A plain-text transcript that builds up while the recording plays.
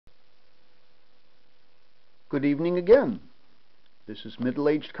Good evening again. This is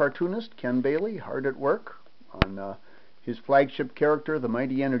middle-aged cartoonist Ken Bailey, hard at work on his flagship character, the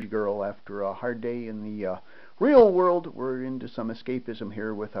mighty EnergyGirl. After a hard day in the real world, we're into some escapism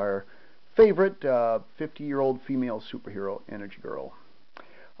here with our favorite 50-year-old female superhero, EnergyGirl.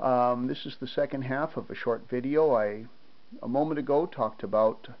 This is the second half of a short video. I, a moment ago, talked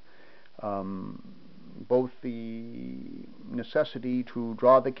about both the necessity to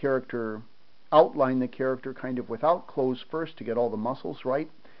draw the character, outline the character kind of without clothes first to get all the muscles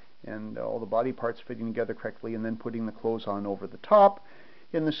right and all the body parts fitting together correctly, and then putting the clothes on over the top,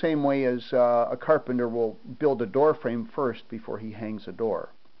 in the same way as a carpenter will build a door frame first before he hangs a door.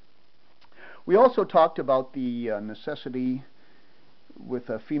 We also talked about the necessity with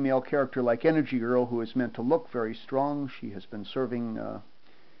a female character like EnergyGirl, who is meant to look very strong. She has been serving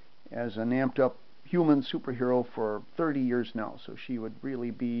as an amped up human superhero for 30 years now, so she would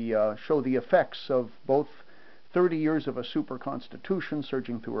really be show the effects of both 30 years of a super constitution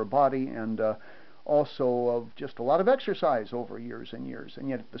surging through her body, and also of just a lot of exercise over years and years. And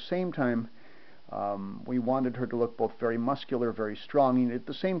yet at the same time, we wanted her to look both very muscular, very strong, and at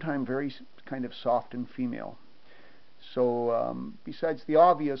the same time very kind of soft and female. So besides the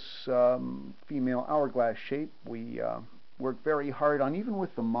obvious female hourglass shape, we work very hard on, even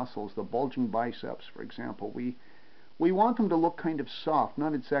with the muscles, the bulging biceps, for example. We want them to look kind of soft,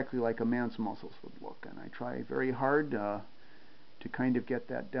 not exactly like a man's muscles would look. And I try very hard to kind of get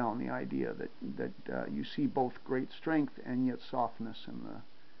that down, the idea that you see both great strength and yet softness in the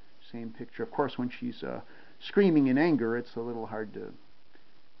same picture. Of course, when she's screaming in anger, it's a little hard to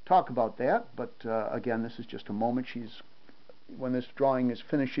talk about that, but again, this is just a moment. When this drawing is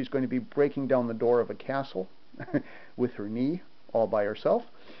finished, she's going to be breaking down the door of a castle with her knee, all by herself.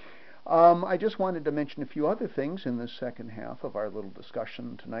 I just wanted to mention a few other things in this second half of our little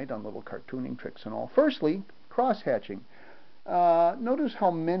discussion tonight on little cartooning tricks and all. Firstly, cross-hatching. Notice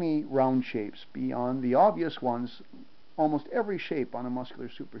how many round shapes, beyond the obvious ones. Almost every shape on a muscular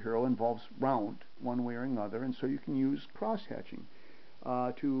superhero involves round, one way or another, and so you can use cross-hatching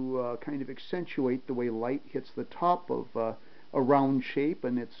to kind of accentuate the way light hits the top of a round shape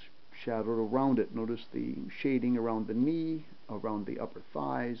and it's shadowed around it. Notice the shading around the knee, around the upper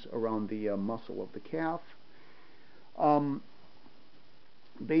thighs, around the muscle of the calf.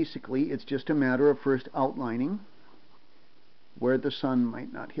 Basically, it's just a matter of first outlining where the sun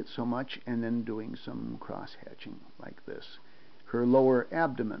might not hit so much, and then doing some cross-hatching like this. Her lower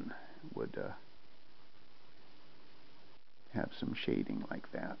abdomen would have some shading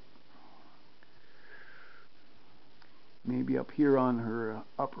like that. Maybe up here on her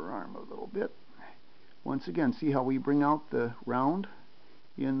upper arm a little bit. Once again, see how we bring out the round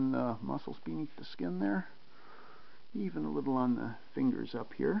in the muscles beneath the skin there? Even a little on the fingers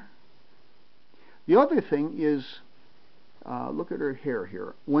up here. The other thing is, look at her hair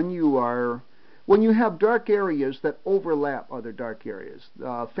here. When you have dark areas that overlap other dark areas.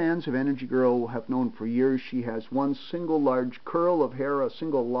 Fans of EnergyGirl have known for years she has one single large curl of hair, a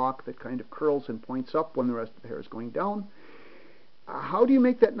single lock that kind of curls and points up when the rest of the hair is going down. How do you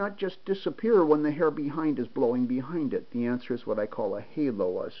make that not just disappear when the hair behind is blowing behind it? The answer is what I call a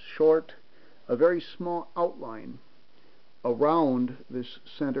halo, a very small outline around this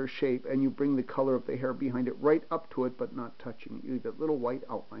center shape, and you bring the color of the hair behind it right up to it, but not touching it. You leave a little white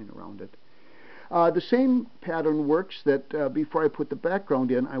outline around it. The same pattern works that before I put the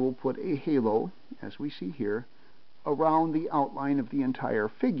background in, I will put a halo, as we see here, around the outline of the entire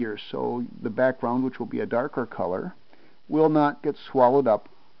figure. So the background, which will be a darker color, will not get swallowed up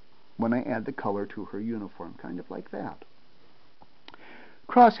when I add the color to her uniform, kind of like that.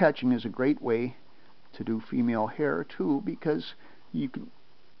 Cross-hatching is a great way to do female hair too, because you can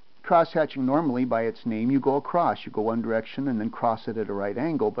cross-hatching normally by its name, you go across, you go one direction and then cross it at a right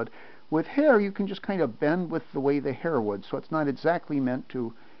angle, but with hair you can just kind of bend with the way the hair would, so it's not exactly meant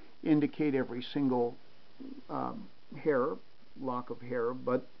to indicate every single lock of hair,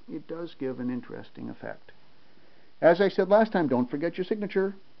 but it does give an interesting effect. As I said last time, don't forget your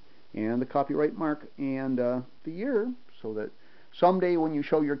signature and the copyright mark and the year, so that someday when you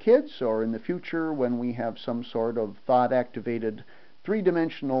show your kids, or in the future when we have some sort of thought-activated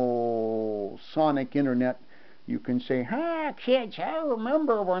three-dimensional sonic internet, you can say, "Hi kids, I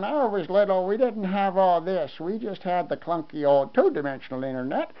remember when I was little we didn't have all this. We just had the clunky old two-dimensional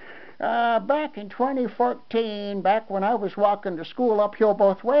internet. Back in 2014, back when I was walking to school uphill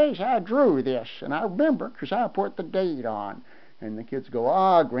both ways, I drew this, and I remember because I put the date on." And the kids go,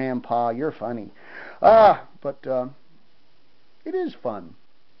 "Ah, Grandpa, you're funny." But it is fun.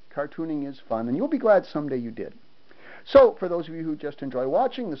 Cartooning is fun, and you'll be glad someday you did. So, for those of you who just enjoy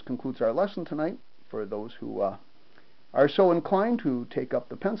watching, this concludes our lesson tonight. for those who are so inclined to take up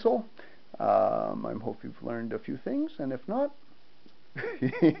the pencil. I hope you've learned a few things, and if not,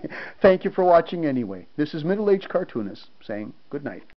 thank you for watching anyway. This is Middle-Aged Cartoonist saying good night.